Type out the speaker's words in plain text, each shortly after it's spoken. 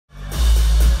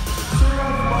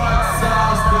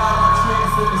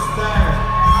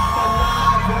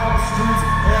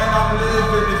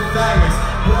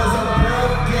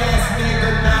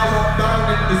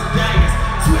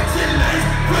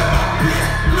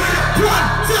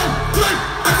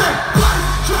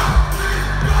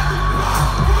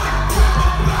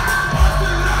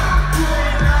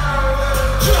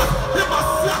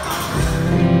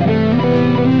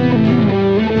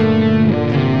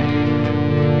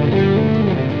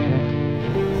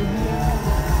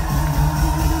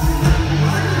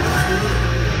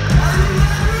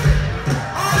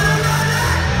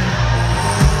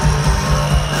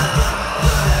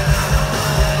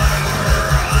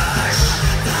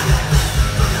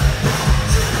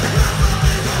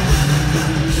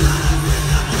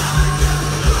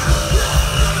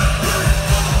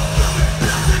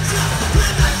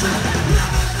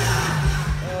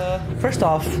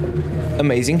first off,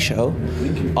 amazing show.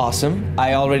 Awesome.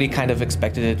 I already kind of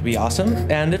expected it to be awesome,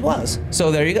 and it was.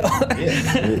 So there you go.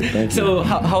 So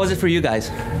how was it for you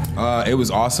guys? It was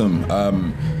awesome.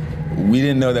 We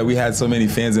didn't know that we had so many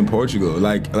fans in Portugal.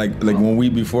 Like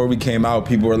when before we came out,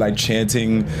 people were like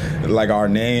chanting like our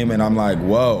name, and I'm like,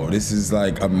 whoa, this is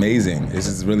like amazing. This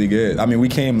is really good. I mean, we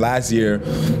came last year.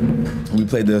 We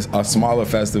played a smaller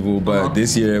festival, but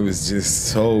this year it was just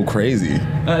so crazy.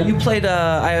 You played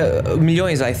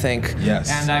Milhões, I think.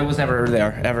 Yes. And I was never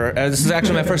there, ever. This is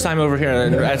actually my first time over here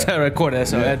at Coura,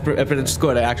 so at Paredes de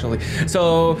Coura, actually.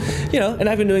 So, you know, and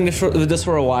I've been doing this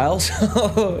for a while,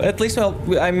 so at least, well,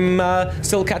 I'm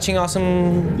still catching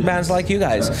awesome bands like you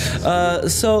guys.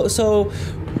 So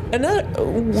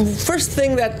another first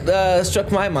thing that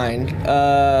struck my mind,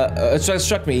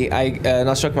 struck me,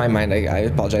 not struck my mind, I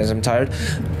apologize, I'm tired,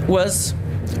 was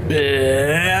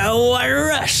what a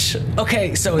rush.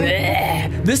 Okay, so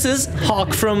this is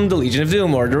Hawk from the Legion of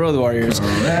Doom, or the Road Warriors.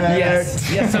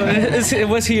 Yes. So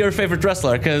was he your favorite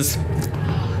wrestler? Because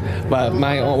one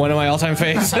of my all-time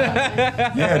faves.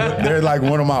 Yeah, they're like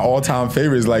one of my all-time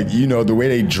favorites. Like, you know, the way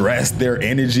they dress, their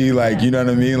energy, like, you know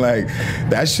what I mean? Like,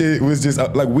 that shit was just,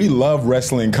 like, we love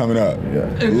wrestling coming up.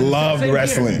 Loved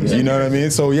wrestling, you know what I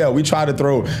mean? So, yeah, we try to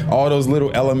throw all those little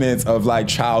elements of, like,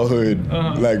 childhood,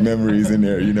 like, memories in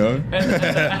there, you know?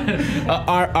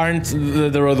 Aren't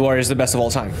the Road Warriors the best of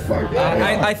all time?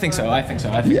 I think so.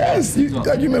 Yes, you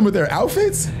remember their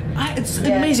outfits? It's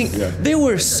amazing. Yeah. They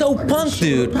were so punk,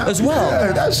 dude, as well.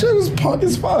 Yeah, that shit was punk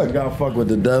as fuck. You gotta fuck with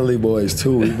the Dudley Boys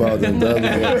too. We bought them Dudley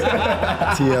Boys.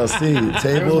 TLC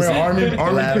tables,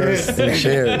 ladders, and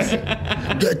chairs.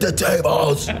 Get the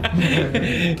tables.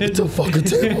 Get the fucking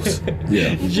tables.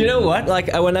 Yeah. You know what?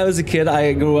 Like when I was a kid,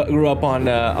 I grew up on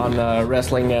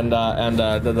wrestling and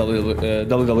the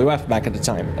WWF back at the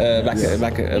time.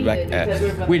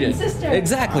 We did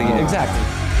exactly.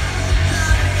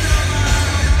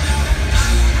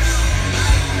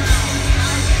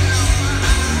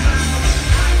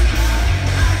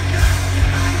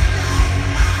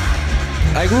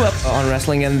 I grew up on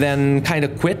wrestling and then kind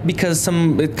of quit because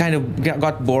it kind of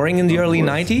got boring in the early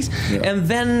 90s, and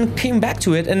then came back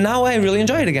to it, and now I really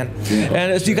enjoy it again.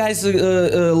 And do you guys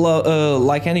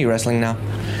like any wrestling now?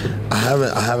 I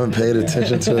haven't paid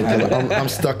attention to it. I'm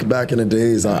stuck back in the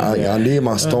days. I need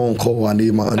my Stone Cold. I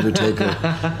need my Undertaker.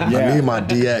 I need my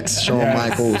DX, Shawn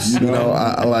Michaels. You know,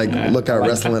 I like look at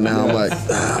wrestling now. I'm like,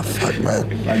 fuck,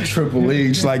 man. Like Triple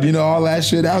H, like, you know, all that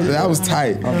shit. That was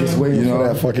tight. I'm just waiting for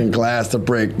that fucking glass to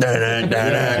break. Yo,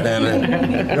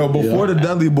 before the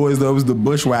Dudley Boys, though, it was the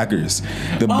Bushwhackers.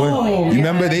 You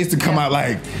remember they used to come out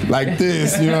like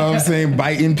this. You know what I'm saying?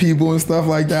 Biting people and stuff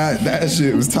like that. That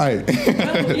shit was tight.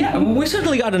 Yeah, we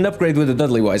certainly got an upgrade with the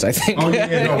Dudley Boys, I think. Oh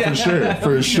yeah, no,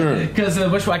 for sure. Because the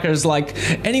Bushwhackers, like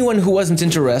anyone who wasn't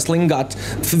into wrestling, got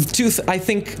two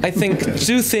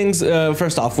things.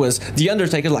 First off, was the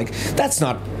Undertaker. Like, that's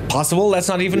not possible. That's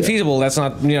not even feasible. That's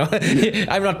not, you know,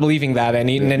 I'm not believing that in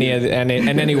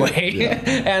any way.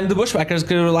 And the Bushwhackers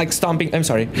were like stomping. I'm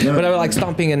sorry, but they were like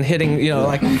stomping and hitting. You know,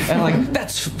 like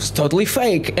that's totally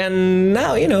fake. And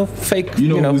now, you know, fake.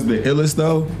 You know who's the illest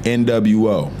though?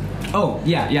 NWO. Oh,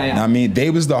 yeah. I mean, they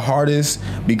was the hardest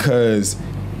because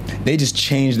they just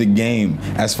changed the game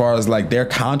as far as like their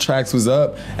contracts was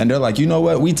up, and they're like, you know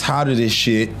what, we tired of this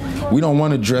shit. We don't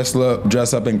want to dress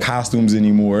up in costumes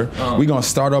anymore. We gonna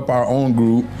start up our own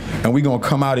group, and we gonna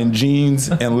come out in jeans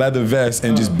and leather vests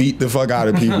and just beat the fuck out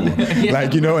of people.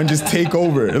 Like, you know, and just take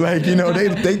over. Like, you know,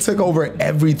 they took over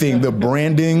everything. The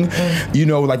branding, you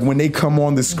know, like when they come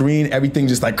on the screen, everything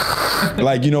just like,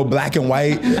 you know, black and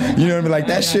white. You know what I mean? Like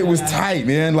that shit was tight,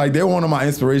 man. Like they're one of my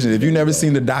inspirations. If you never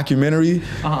seen the documentary,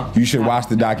 you should watch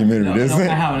the documentary. I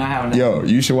haven't. Yo,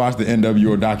 you should watch the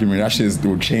NWO documentary. That shit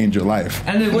will change your life.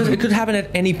 And it could happen at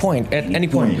any point.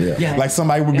 Yeah. Like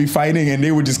somebody would be fighting and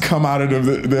they would just come out of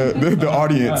the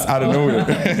audience out of nowhere.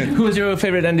 Who was your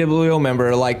favorite NWO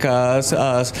member? Like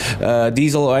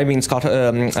Diesel, I mean Scott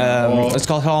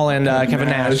Hall and Kevin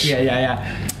Nash.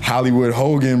 Yeah. Hollywood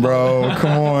Hogan, bro.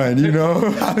 Come on, you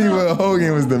know, Hollywood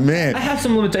Hogan was the man. I have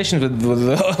some limitations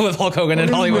with Hulk Hogan and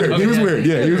Hollywood Hogan. He was weird.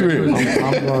 Yeah, he was weird.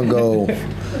 I'm gonna go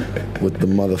with the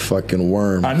motherfucking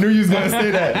Worm. I knew you was gonna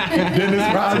say that. Dennis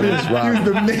Rodman. He was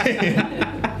the man.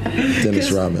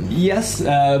 Dennis Rodman. Yes,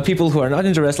 people who are not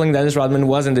into wrestling, Dennis Rodman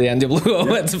was in the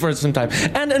NWO for some time.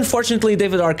 And unfortunately,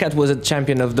 David Arquette was a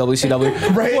champion of WCW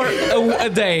for a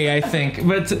day, I think.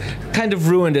 But kind of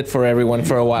ruined it for everyone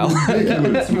for a while.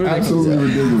 Ridiculous. Absolutely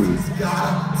ridiculous.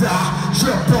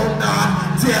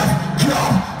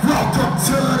 Welcome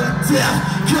to the death.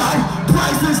 Go,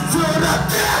 places to the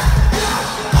death.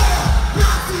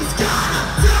 Nazis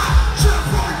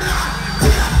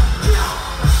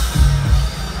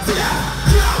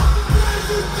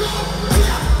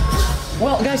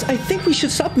Well, guys, I think we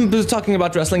should stop talking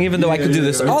about wrestling, even though I could do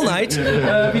this all night,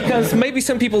 because maybe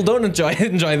some people don't enjoy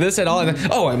this at all.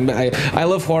 And, I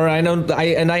love horror. I know,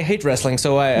 I hate wrestling,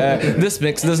 so this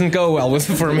mix doesn't go well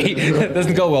for me. It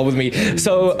doesn't go well with me.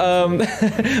 So,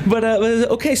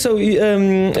 okay. So,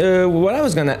 what I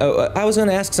was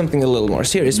gonna ask something a little more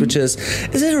serious, which is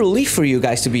it a relief for you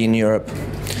guys to be in Europe?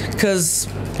 Because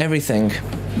everything,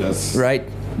 right?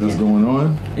 That's going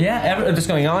on? Yeah, that's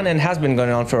going on and has been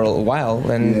going on for a while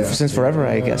and since forever,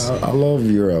 I guess. I love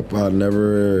Europe. I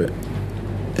never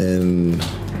in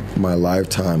my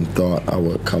lifetime thought I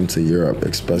would come to Europe,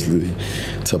 especially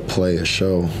to play a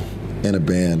show in a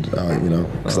band,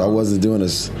 because I wasn't doing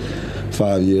this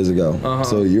 5 years ago.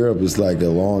 So Europe is like a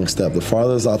long step. The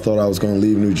farthest I thought I was going to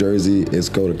leave New Jersey is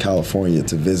go to California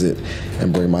to visit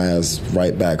and bring my ass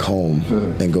right back home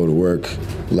and go to work,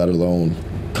 let alone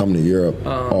come to Europe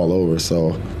all over.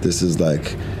 So this is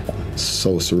like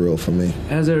so surreal for me.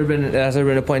 Has there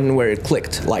been a point where it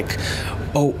clicked? Like,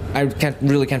 oh, I can't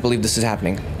believe this is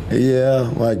happening.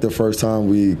 Yeah, like the first time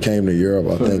we came to Europe,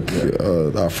 I think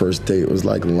our first date was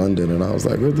like London, and I was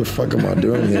like, what the fuck am I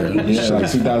doing here? Yeah, like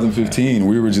 2015,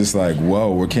 we were just like,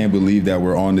 whoa, we can't believe that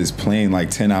we're on this plane like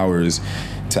 10 hours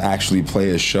to actually play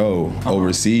a show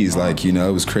overseas. Like, it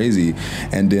was crazy.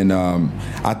 And then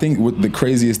I think what the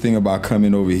craziest thing about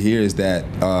coming over here is that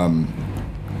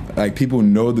like people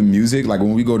know the music. Like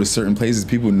when we go to certain places,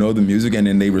 people know the music and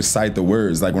then they recite the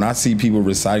words. Like when I see people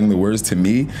reciting the words to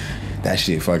me, that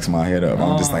shit fucks my head up.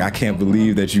 I'm just like, I can't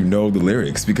believe that you know the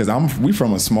lyrics, because we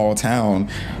from a small town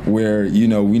where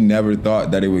we never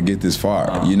thought that it would get this far.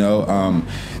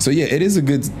 So yeah, it is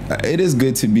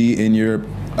good to be in Europe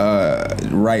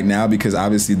right now, because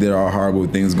obviously there are horrible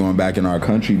things going back in our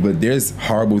country, but there's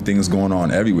horrible things going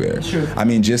on everywhere. Sure. I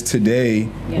mean, just today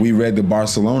we read the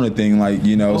Barcelona thing, like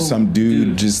some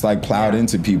dude just like plowed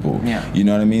into people. You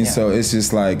know what I mean? So it's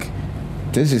just like,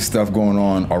 there's just stuff going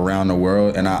on around the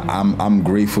world, and I'm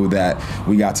grateful that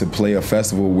we got to play a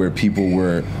festival where people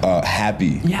were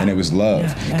happy and it was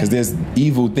love. Because there's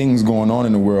evil things going on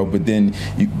in the world, but then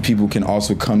people can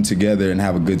also come together and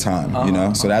have a good time.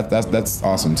 So that's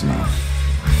awesome to me.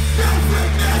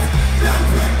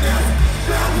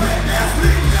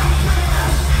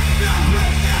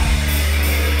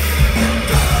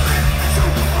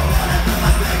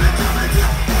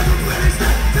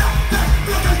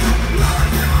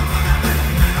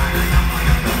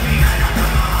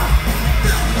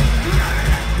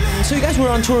 So you guys were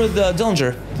on tour with the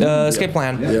Dillinger Escape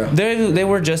Plan. They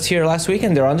were just here last week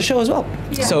and they're on the show as well.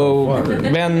 So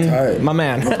Ben, my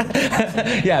man,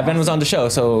 Ben was on the show.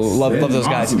 So love those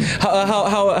guys.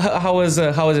 How was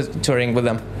it touring with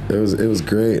them? It was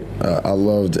great. I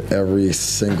loved every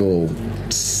single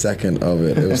second of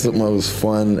it. It was the most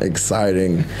fun,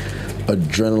 exciting,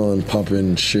 adrenaline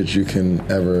pumping shit you can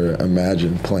ever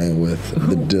imagine playing with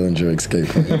the Dillinger Escape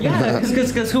Plan. Yeah,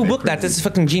 because who booked that? This is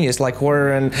fucking genius. Like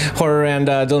horror and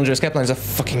Dillinger Escape Plan is a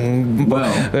fucking.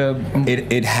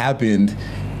 It happened.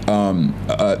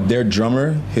 Their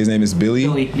drummer, his name is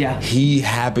Billy. He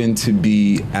happened to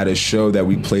be at a show that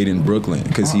we played in Brooklyn,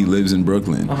 because he lives in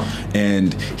Brooklyn,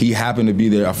 and he happened to be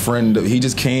there. A friend, he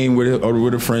just came with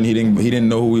a friend. He didn't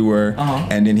know who we were,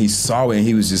 and then he saw it and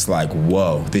he was just like,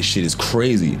 "Whoa, this shit is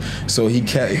crazy." So he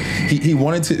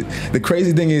wanted to. The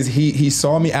crazy thing is he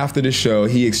saw me after the show.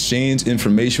 He exchanged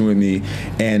information with me,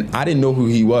 and I didn't know who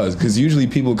he was, because usually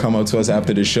people come up to us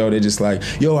after the show. They're just like,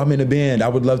 "Yo, I'm in a band. I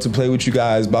would love to play with you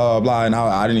guys." Blah blah blah. And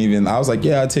I was like,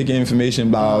 yeah, I'll take your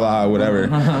information, blah blah blah, whatever. You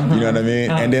know what I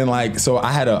mean? And then like, so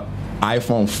I had a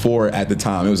iPhone 4 at the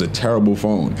time. It was a terrible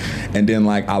phone. And then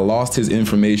like I lost his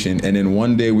information, and then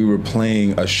one day we were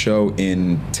playing a show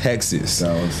in Texas,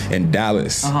 in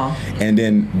Dallas. And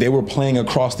then they were playing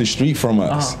across the street from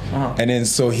us. And then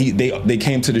so they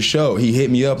came to the show. He hit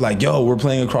me up like, yo, we're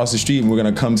playing across the street and we're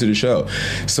gonna come to the show.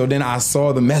 So then I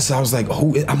saw the message. I was like,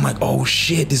 I'm like, oh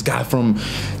shit, this guy from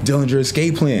Dillinger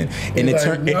Escape Plan. And it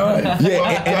turned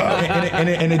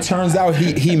and it turns out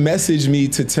he messaged me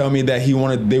to tell me that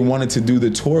they wanted to do the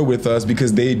tour with us,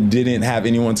 because they didn't have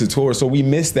anyone to tour. So we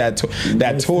missed that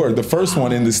tour, the first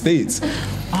one in the States.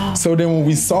 So then when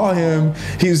we saw him,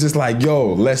 he was just like,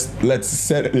 yo, let's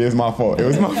set it. It was my fault. It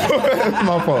was my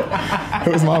fault.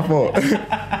 It was my fault.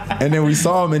 And then we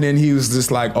saw him, and then he was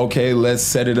just like, okay, let's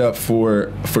set it up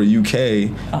for UK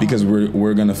because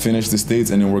we're gonna finish the States,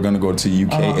 and then we're gonna go to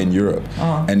UK and Europe.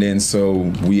 And then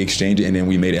so we exchanged it, and then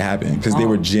we made it happen because they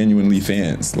were genuinely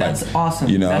fans. That's like, awesome.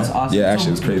 You know, that's awesome. Yeah,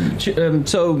 actually, it's crazy.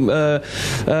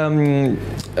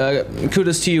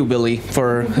 Kudos to you, Billy,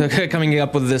 for coming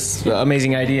up with this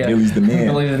amazing idea. Billy's the man.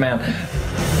 Billy's the man.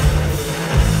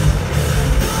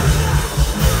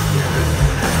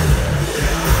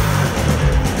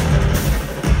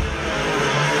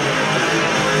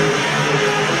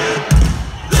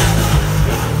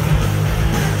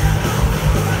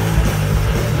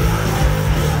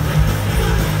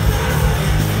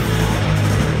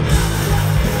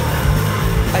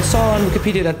 I saw on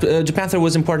Wikipedia that Japanther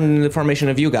was important in the formation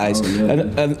of you guys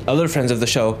and other friends of the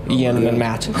show, Ian and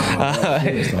Matt.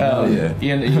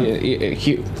 Ian,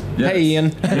 Hugh. Yes. Hey, Ian.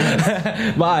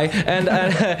 Bye. And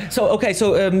so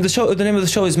the name of the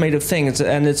show is Made of Things,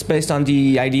 and it's based on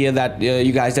the idea that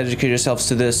you guys dedicate yourselves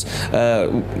to this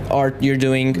art you're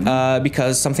doing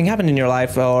because something happened in your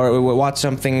life, or watched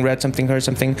something, read something, heard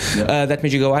something that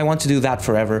made you go, I want to do that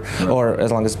forever, or as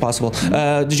long as possible.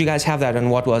 Did you guys have that, and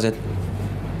what was it?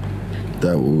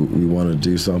 That we want to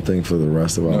do something for the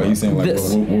rest of our life. He's saying like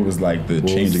what was like the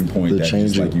changing point that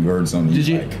just like you heard something. Did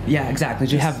you? Like, yeah, exactly.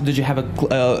 Did you have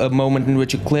a moment in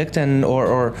which you clicked and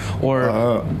or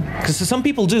because some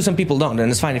people do, some people don't,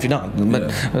 and it's fine if you don't.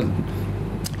 But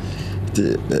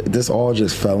this all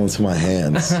just fell into my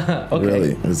hands. Okay.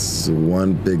 Really, it's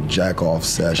one big jack off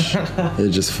sesh.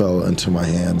 It just fell into my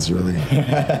hands, really.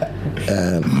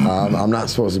 And I'm not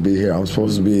supposed to be here. I'm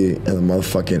supposed to be in the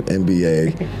motherfucking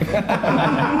NBA,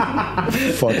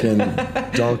 fucking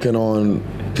dunking on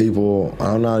people.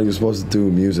 I'm not even supposed to do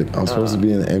music. I'm supposed to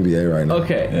be in the NBA right now.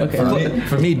 Okay.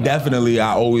 For me, definitely,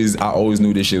 I always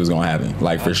knew this shit was gonna happen.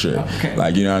 Like for sure. Okay.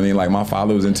 Like, you know what I mean? Like my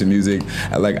father was into music.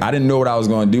 Like I didn't know what I was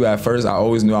gonna do at first. I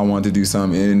always knew I wanted to do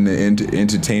something in the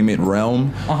entertainment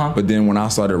realm. But then when I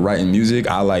started writing music,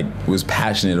 I like was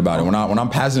passionate about it. When I'm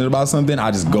passionate about something,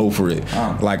 I just go for it.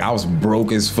 Like I was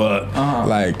broke as fuck.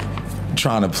 Like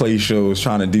trying to play shows,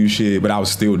 trying to do shit, but I was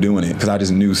still doing it because I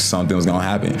just knew something was gonna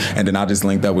happen. And then I just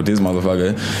linked up with this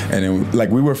motherfucker, and then like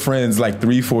we were friends like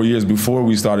 3-4 years before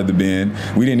we started the band.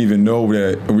 We didn't even know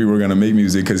that we were gonna make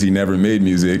music because he never made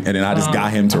music. And then I just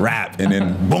got him to rap, and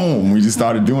then boom, we just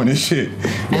started doing this shit.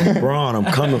 Bron, I'm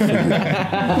coming for you.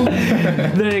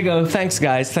 There you go. Thanks,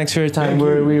 guys. Thanks for your time.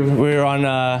 We're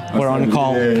on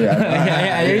call.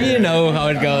 Yeah, you know how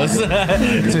it goes.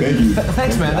 Thank you.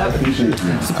 Thanks, man. I appreciate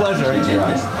you. It's a pleasure. Right.